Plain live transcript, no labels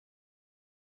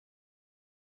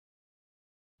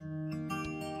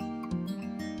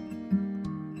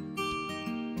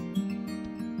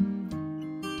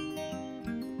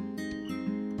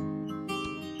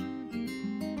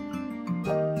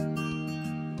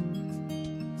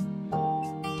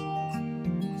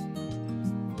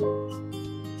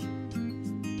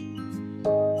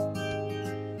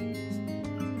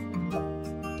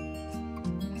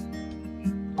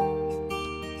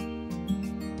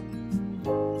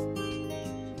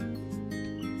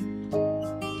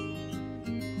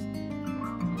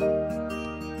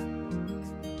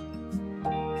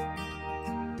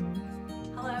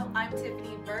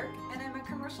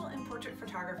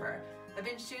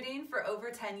been shooting for over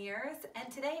 10 years,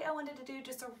 and today I wanted to do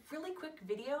just a really quick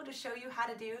video to show you how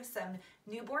to do some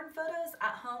newborn photos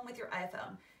at home with your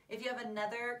iPhone. If you have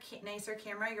another nicer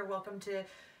camera, you're welcome to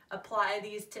apply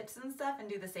these tips and stuff and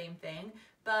do the same thing.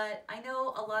 But I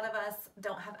know a lot of us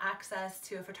don't have access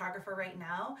to a photographer right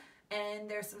now, and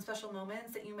there's some special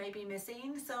moments that you might be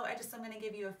missing. So I'm going to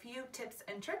give you a few tips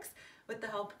and tricks with the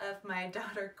help of my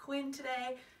daughter Quinn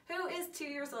today, who is 2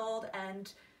 years old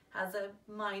and has a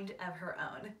mind of her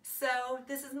own. So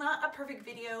this is not a perfect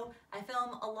video. I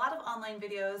film a lot of online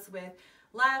videos with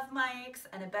lav mics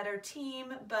and a better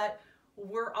team, but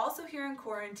we're also here in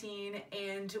quarantine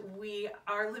and we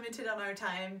are limited on our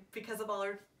time because of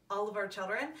all of our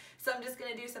children. So I'm just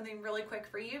gonna do something really quick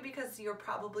for you because you're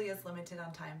probably as limited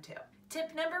on time too.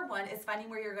 Tip number one is finding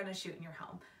where you're gonna shoot in your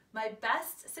home. My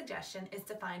best suggestion is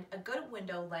to find a good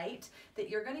window light that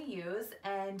you're gonna use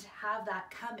and have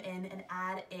that come in and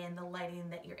add in the lighting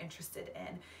that you're interested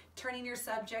in. Turning your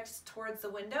subjects towards the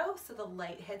window so the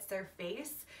light hits their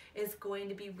face is going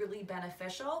to be really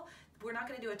beneficial. We're not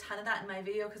gonna do a ton of that in my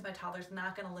video because my toddler's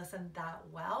not gonna listen that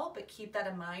well, but keep that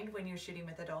in mind when you're shooting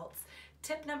with adults.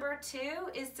 Tip number two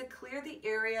is to clear the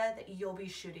area that you'll be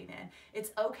shooting in. It's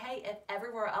okay if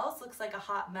everywhere else looks like a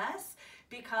hot mess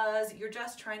because you're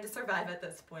just trying to survive at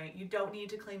this point. You don't need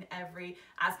to clean every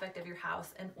aspect of your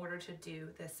house in order to do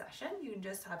this session. You can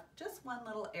just have just one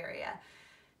little area.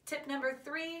 Tip number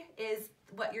three is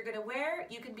what you're gonna wear.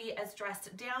 You can be as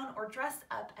dressed down or dressed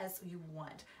up as you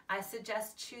want. I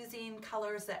suggest choosing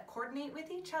colors that coordinate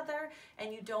with each other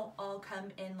and you don't all come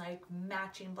in like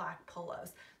matching black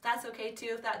polos. That's okay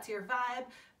too if that's your vibe,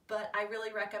 but I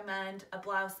really recommend a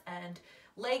blouse and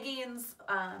leggings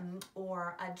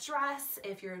or a dress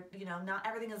if you're, not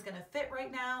everything is gonna fit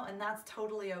right now, and that's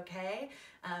totally okay.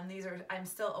 I'm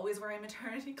still always wearing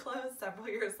maternity clothes several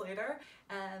years later.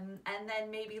 And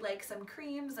then maybe like some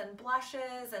creams and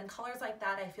blushes and colors like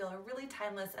that I feel are really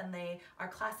timeless and they are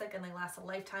classic and they last a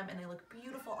lifetime and they look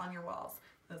beautiful on your walls.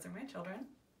 Those are my children.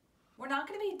 We're not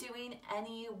going to be doing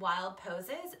any wild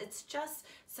poses. It's just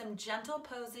some gentle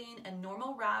posing and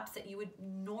normal wraps that you would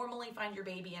normally find your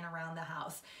baby in around the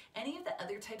house. Any of the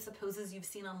other types of poses you've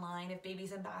seen online, if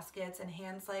baby's in baskets and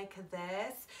hands like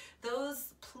this,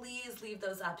 those, please leave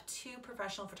those up to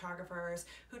professional photographers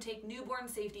who take newborn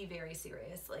safety very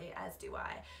seriously, as do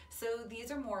I. So these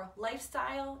are more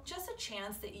lifestyle, just a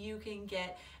chance that you can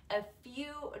get a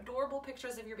few adorable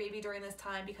pictures of your baby during this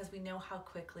time because we know how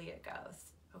quickly it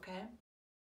goes. Okay.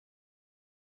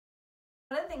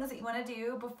 One of the things that you want to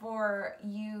do before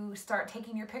you start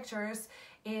taking your pictures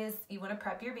is you want to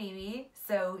prep your baby.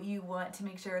 So you want to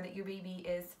make sure that your baby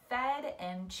is fed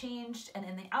and changed and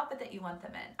in the outfit that you want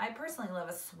them in. I personally love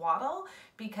a swaddle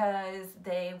because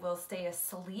they will stay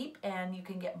asleep and you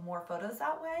can get more photos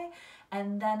that way.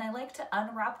 And then I like to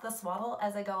unwrap the swaddle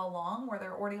as I go along where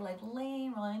they're already like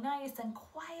laying really nice and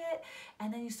quiet.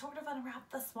 And then you sort of unwrap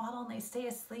the swaddle and they stay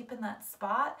asleep in that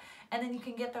spot. And then you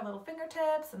can get their little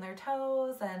fingertips and their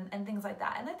toes and things like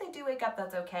that. And if they do wake up,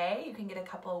 that's okay. You can get a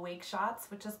couple of wake shots,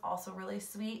 which is also really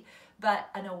sweet. But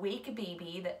an awake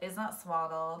baby that is not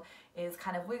swaddled is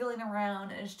kind of wiggling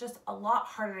around and it's just a lot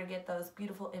harder to get those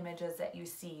beautiful images that you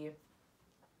see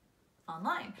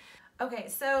online. Okay,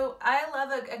 so I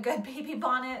love a good baby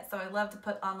bonnet, so I love to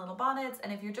put on little bonnets,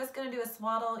 and if you're just gonna do a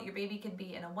swaddle, your baby can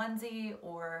be in a onesie,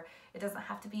 or it doesn't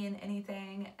have to be in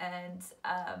anything, and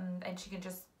she can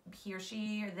just, he or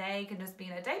she or they can just be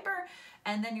in a diaper,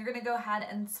 and then you're gonna go ahead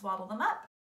and swaddle them up.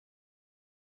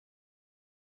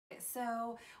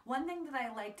 So one thing that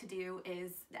I like to do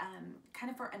is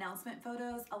kind of for announcement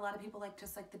photos, a lot of people like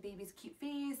just like the baby's cute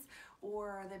face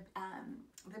or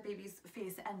the baby's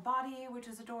face and body, which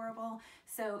is adorable.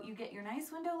 So you get your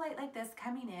nice window light like this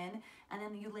coming in, and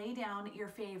then you lay down your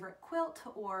favorite quilt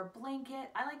or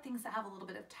blanket. I like things that have a little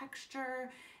bit of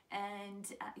texture,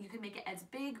 and you can make it as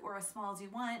big or as small as you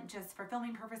want. Just for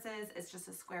filming purposes, it's just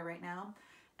a square right now.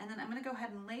 And then I'm gonna go ahead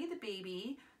and lay the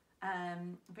baby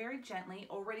very gently,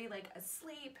 already like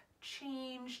asleep,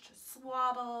 changed,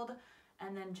 swaddled,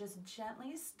 and then just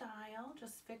gently style,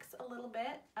 just fix a little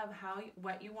bit of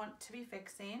what you want to be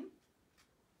fixing.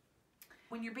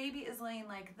 When your baby is laying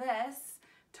like this,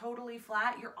 totally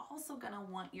flat, you're also gonna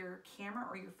want your camera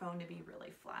or your phone to be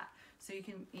really flat. So you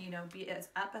can, be as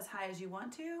up as high as you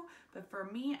want to, but for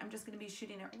me, I'm just gonna be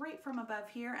shooting it right from above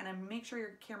here, and I make sure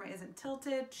your camera isn't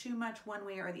tilted too much one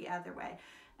way or the other way.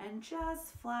 And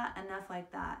just flat enough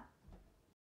like that.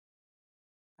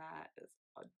 That is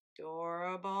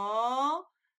adorable.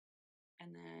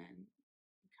 And then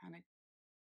kind of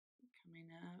coming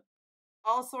up.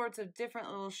 All sorts of different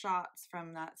little shots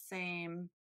from that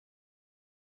same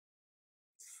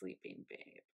sleeping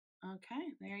babe.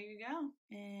 Okay, there you go.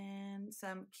 And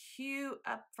some cute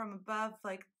up from above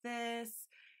like this.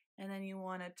 And then you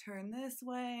want to turn this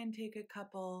way and take a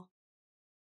couple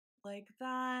like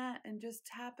that and just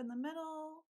tap in the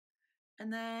middle.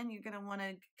 And then you're going to want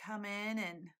to come in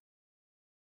and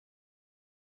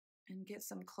get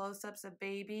some close-ups of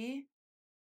baby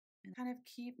and kind of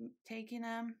keep taking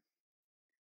them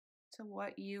to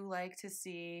what you like to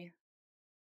see.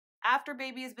 After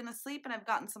baby has been asleep and I've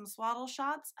gotten some swaddle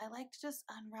shots, I like to just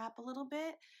unwrap a little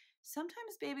bit.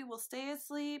 Sometimes baby will stay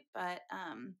asleep, but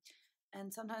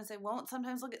and sometimes they won't.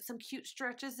 Sometimes we'll get some cute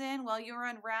stretches in while you're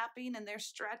unwrapping and they're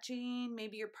stretching.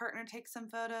 Maybe your partner takes some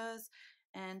photos,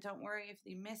 and don't worry if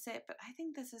you miss it. But I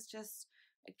think this is just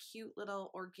a cute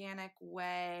little organic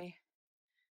way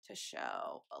to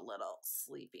show a little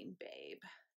sleeping babe.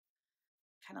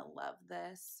 Kind of love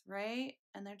this, right?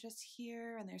 And they're just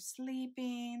here and they're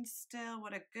sleeping still.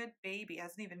 What a good baby.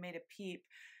 Hasn't even made a peep.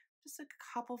 Just a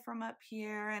couple from up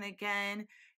here. And again,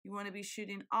 you want to be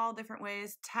shooting all different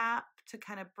ways. Tap to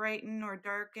kind of brighten or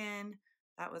darken.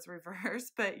 That was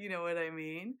reverse, but you know what I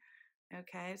mean.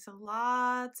 Okay, so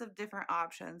lots of different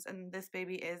options. And this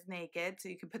baby is naked, so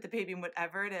you can put the baby in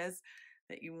whatever it is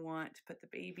that you want to put the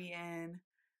baby in.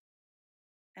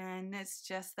 And it's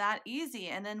just that easy.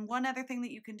 And then one other thing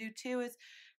that you can do too is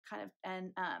kind of,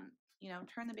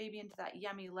 turn the baby into that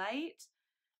yummy light.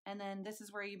 And then this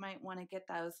is where you might want to get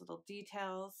those little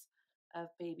details of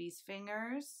baby's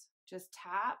fingers. Just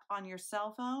tap on your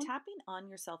cell phone. Tapping on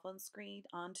your cell phone screen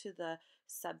onto the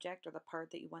subject or the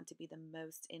part that you want to be the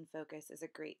most in focus is a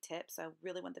great tip. So I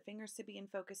really want the fingers to be in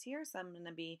focus here. So I'm going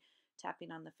to be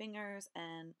tapping on the fingers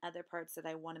and other parts that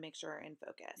I want to make sure are in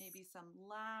focus. Maybe some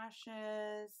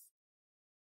lashes.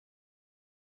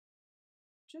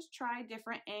 Just try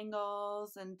different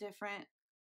angles and different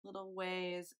little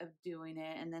ways of doing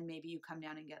it, and then maybe you come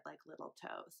down and get like little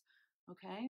toes.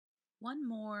 Okay. One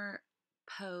more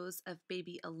pose of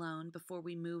baby alone before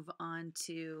we move on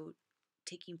to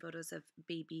taking photos of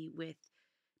baby with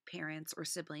parents or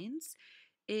siblings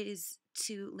is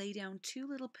to lay down two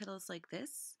little pillows like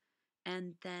this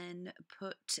and then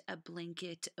put a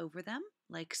blanket over them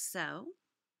like so.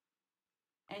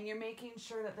 And you're making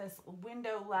sure that this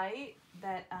window light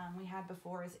that we had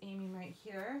before is aiming right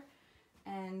here.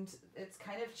 And it's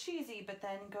kind of cheesy, but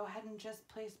then go ahead and just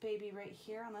place baby right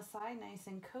here on the side, nice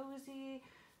and cozy,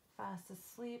 fast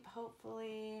asleep,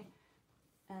 hopefully.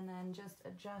 And then just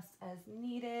adjust as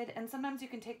needed. And sometimes you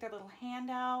can take their little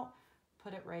hand out,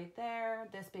 put it right there.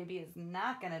 This baby is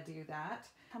not gonna do that.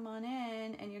 Come on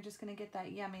in, and you're just gonna get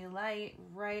that yummy light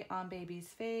right on baby's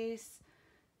face.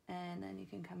 And then you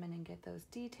can come in and get those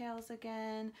details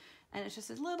again. And it's just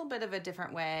a little bit of a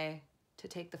different way to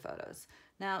take the photos.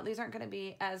 Now, these aren't going to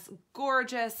be as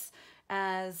gorgeous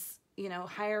as,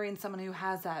 hiring someone who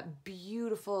has that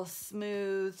beautiful,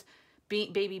 smooth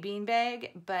baby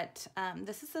beanbag, but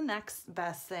this is the next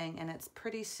best thing, and it's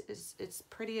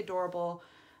pretty adorable.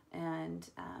 And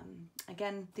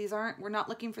again, we're not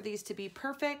looking for these to be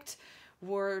perfect.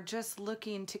 We're just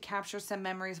looking to capture some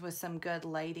memories with some good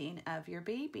lighting of your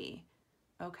baby.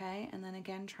 Okay, and then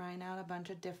again, trying out a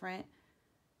bunch of different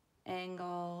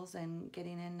angles and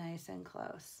getting in nice and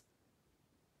close.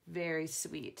 Very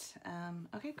sweet.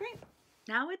 Okay, great.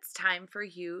 Now it's time for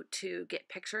you to get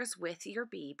pictures with your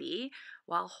baby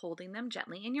while holding them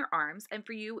gently in your arms, and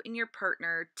for you and your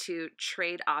partner to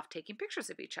trade off taking pictures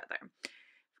of each other.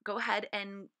 Go ahead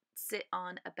and sit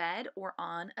on a bed or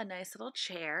on a nice little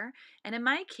chair. And in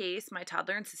my case, my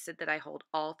toddler insisted that I hold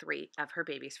all three of her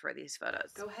babies for these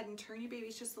photos. Go ahead and turn your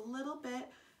babies just a little bit,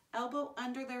 elbow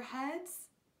under their heads,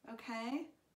 okay?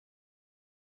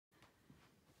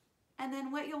 And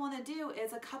then what you'll want to do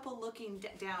is a couple looking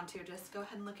down too. Just go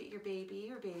ahead and look at your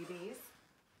baby or babies.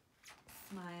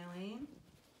 Smiling,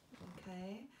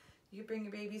 okay? You bring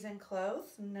your babies in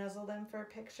close, nuzzle them for a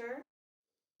picture.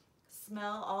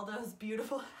 Smell all those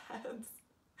beautiful heads.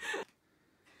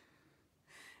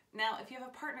 Now, if you have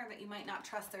a partner that you might not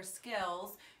trust their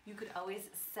skills, you could always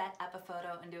set up a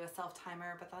photo and do a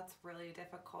self-timer, but that's really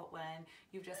difficult when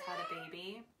you've just had a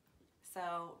baby.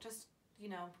 So just,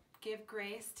 give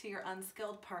grace to your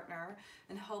unskilled partner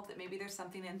and hope that maybe there's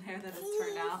something in there that has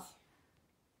turned out.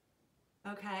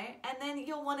 Okay, and then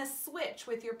you'll want to switch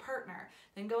with your partner.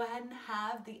 Then go ahead and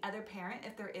have the other parent,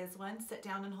 if there is one, sit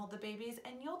down and hold the babies,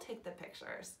 and you'll take the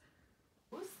pictures.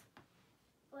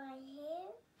 Right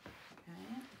here.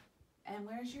 Okay, and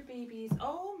where's your babies?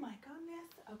 Oh my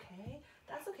goodness, okay.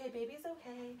 That's okay, baby's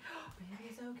okay.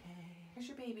 Baby's okay. Here's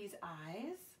your baby's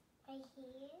eyes. Right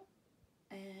here.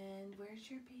 And where's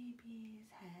your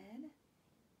baby's head?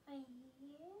 Right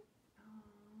here.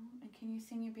 Oh, and can you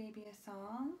sing your baby a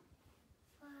song?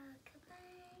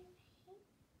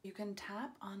 You can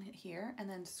tap on it here and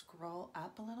then scroll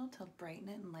up a little to brighten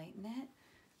it and lighten it.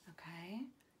 Okay.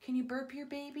 Can you burp your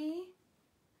baby?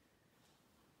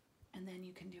 And then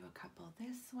you can do a couple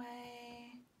this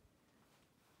way.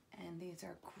 And these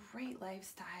are great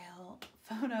lifestyle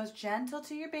photos. Gentle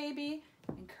to your baby.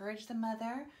 Encourage the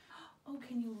mother. Oh,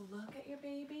 can you look at your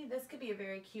baby? This could be a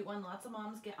very cute one. Lots of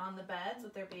moms get on the beds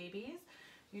with their babies.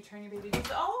 You turn your baby.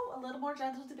 Oh, a little more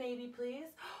gentle to baby, please.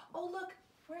 Oh, look.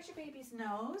 Where's your baby's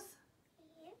nose?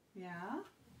 Yeah.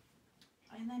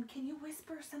 And then can you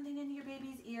whisper something into your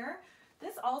baby's ear?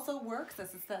 This also works.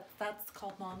 That's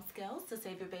called mom skills to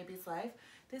save your baby's life.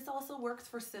 This also works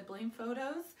for sibling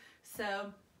photos.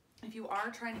 So if you are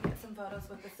trying to get some photos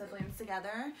with the siblings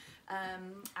together,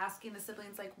 asking the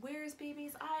siblings like, where's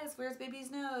baby's eyes? Where's baby's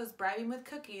nose? Bribing with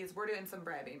cookies. We're doing some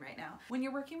bribing right now. When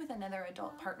you're working with another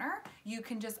adult partner, you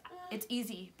can just, it's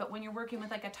easy, but when you're working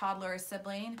with like a toddler or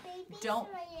sibling, don't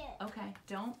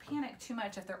panic too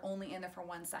much if they're only in there for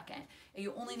 1 second.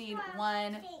 You only need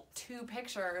 1, 2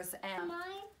 pictures,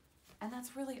 and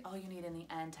that's really all you need in the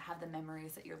end to have the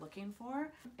memories that you're looking for.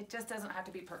 It just doesn't have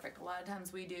to be perfect. A lot of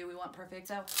times we want perfect.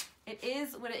 So it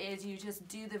is what it is. You just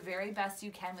do the very best you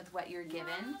can with what you're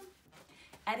given.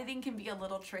 Editing can be a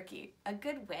little tricky. A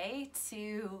good way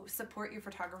to support your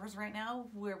photographers right now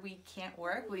where we can't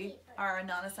work, we are a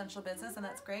non-essential business and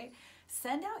that's great.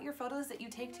 Send out your photos that you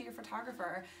take to your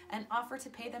photographer and offer to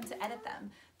pay them to edit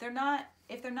them.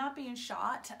 If they're not being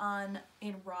shot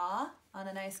in RAW on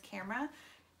a nice camera,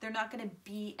 they're not going to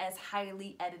be as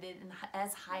highly edited and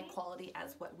as high quality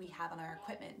as what we have on our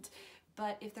equipment.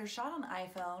 But if they're shot on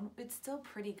iPhone, it's still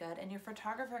pretty good, and your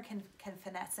photographer can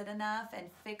finesse it enough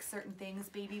and fix certain things,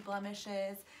 baby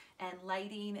blemishes and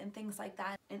lighting and things like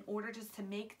that, in order just to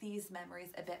make these memories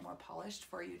a bit more polished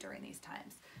for you during these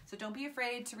times. So don't be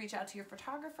afraid to reach out to your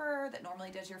photographer that normally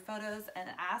does your photos and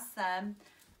ask them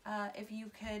if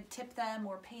you could tip them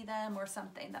or pay them or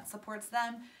something that supports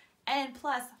them. And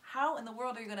plus, how in the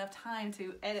world are you going to have time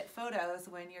to edit photos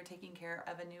when you're taking care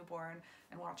of a newborn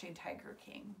and watching Tiger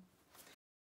King?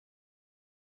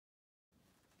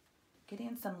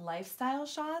 Getting some lifestyle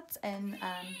shots and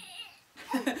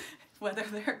whether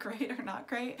they're great or not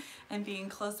great, and being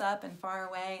close up and far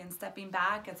away and stepping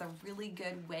back is a really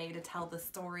good way to tell the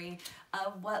story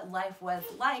of what life was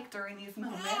like during these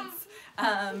moments.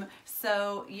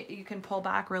 So you can pull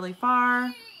back really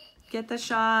far, get the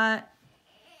shot,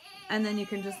 and then you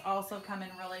can just also come in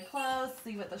really close,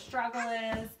 see what the struggle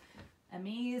is.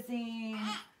 Amazing.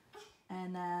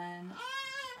 And then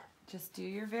just do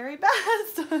your very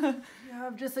best. You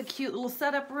have just a cute little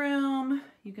setup room.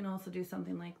 You can also do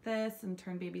something like this and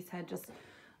turn baby's head just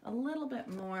a little bit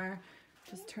more.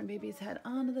 Just turn baby's head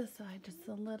onto the side just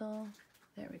a little.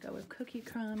 There we go with cookie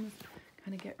crumbs.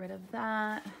 Kind of get rid of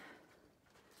that.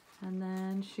 And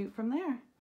then shoot from there.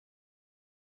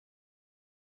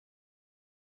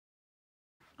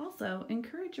 Also,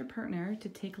 encourage your partner to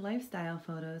take lifestyle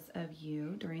photos of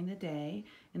you during the day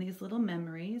and these little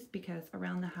memories, because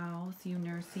around the house, you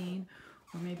nursing,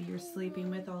 or maybe you're sleeping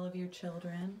with all of your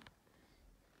children.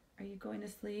 Are you going to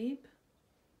sleep?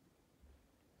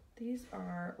 These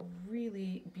are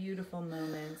really beautiful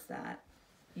moments that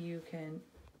you can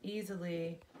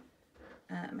easily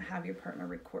have your partner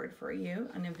record for you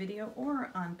on a video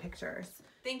or on pictures.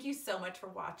 Thank you so much for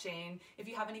watching. If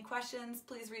you have any questions,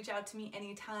 please reach out to me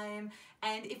anytime.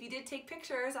 And if you did take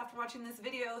pictures after watching this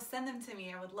video, send them to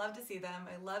me. I would love to see them.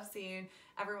 I love seeing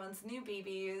everyone's new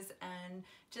babies, and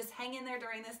just hang in there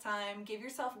during this time. Give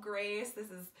yourself grace.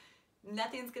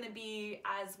 Nothing's gonna be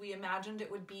as we imagined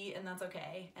it would be, and that's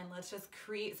okay. And let's just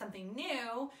create something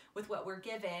new with what we're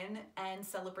given and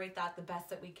celebrate that the best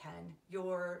that we can.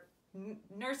 Your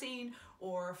nursing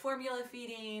or formula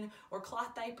feeding or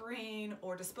cloth diapering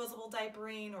or disposable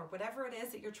diapering or whatever it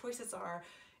is that your choices are,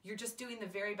 you're just doing the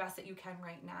very best that you can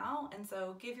right now. And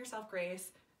so give yourself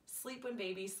grace, sleep when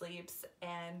baby sleeps,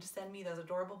 and send me those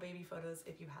adorable baby photos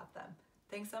if you have them.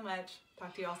 Thanks so much.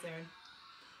 Talk to you all soon.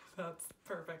 That's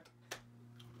perfect.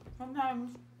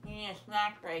 Sometimes you need a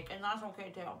snack break, and that's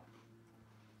okay too.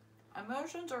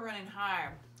 Emotions are running high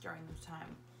during this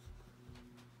time.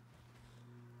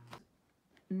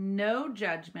 No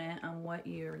judgment on what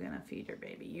you're gonna feed your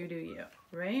baby. You do you,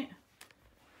 right?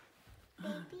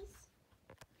 Babies.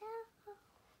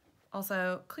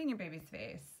 Also, clean your baby's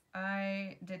face.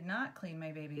 I did not clean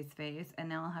my baby's face, and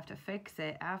now I'll have to fix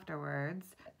it afterwards.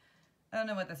 I don't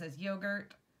know what this is,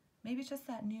 yogurt? Maybe it's just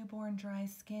that newborn dry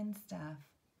skin stuff.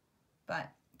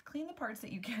 But clean the parts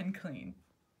that you can clean.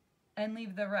 And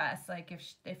leave the rest. Like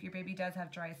if your baby does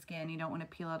have dry skin, you don't want to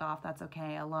peel it off, that's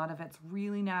okay. A lot of it's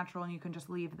really natural and you can just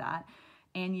leave that.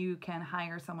 And you can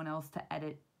hire someone else to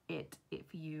edit it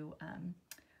if you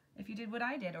did what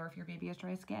I did or if your baby has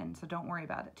dry skin. So don't worry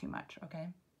about it too much, okay?